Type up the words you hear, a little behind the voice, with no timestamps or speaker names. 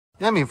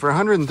Yeah, I mean, for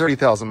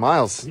 130,000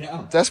 miles,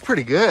 yeah, that's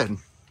pretty good.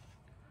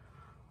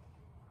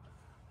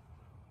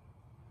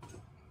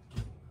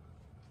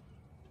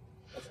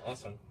 That's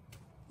awesome.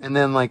 And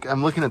then, like,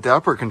 I'm looking at the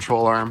upper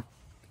control arm.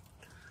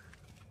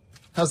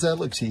 How's that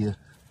look to you?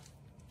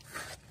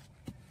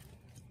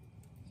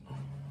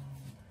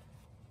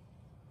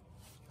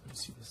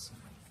 Let's see this.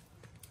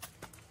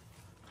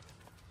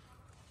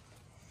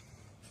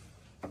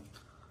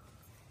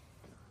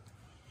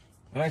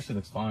 It actually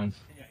looks fine.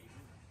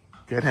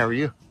 Good, how are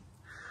you?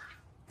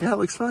 Yeah, it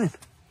looks fine.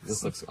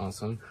 This looks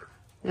awesome.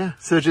 Yeah,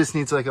 so it just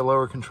needs like a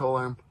lower control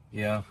arm.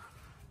 Yeah.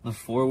 The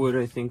forward,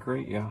 I think,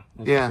 right? Yeah.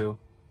 Yeah. Two.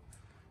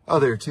 Oh,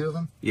 there are two of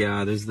them?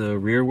 Yeah, there's the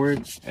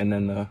rearward and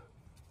then the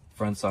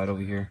front side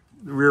over here.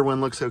 The rear one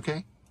looks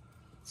okay?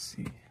 Let's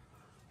see.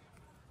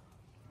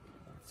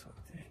 That's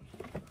hooked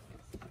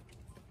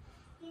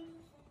in.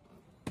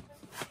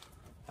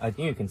 I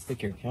think you can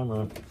stick your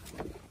camera.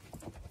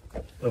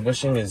 The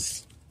bushing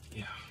is,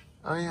 yeah.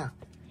 Oh, yeah.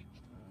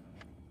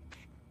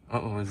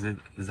 Uh-oh, is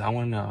that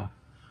one,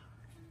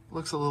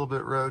 Looks a little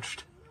bit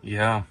roached.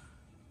 yeah.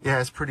 Yeah,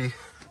 it's pretty...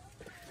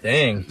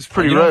 Dang. It's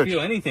pretty you roached. don't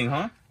feel anything,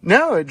 huh?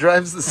 No, it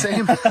drives the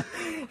same.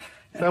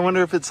 I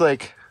wonder if it's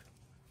like...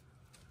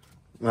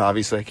 Well,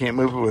 obviously I can't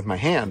move it with my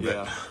hand, but...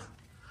 Yeah.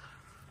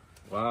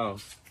 Wow.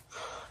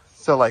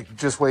 So, like,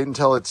 just wait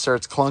until it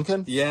starts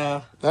clunking?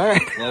 Yeah. All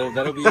right.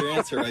 That'll be your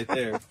answer right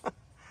there.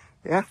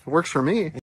 Yeah, it works for me.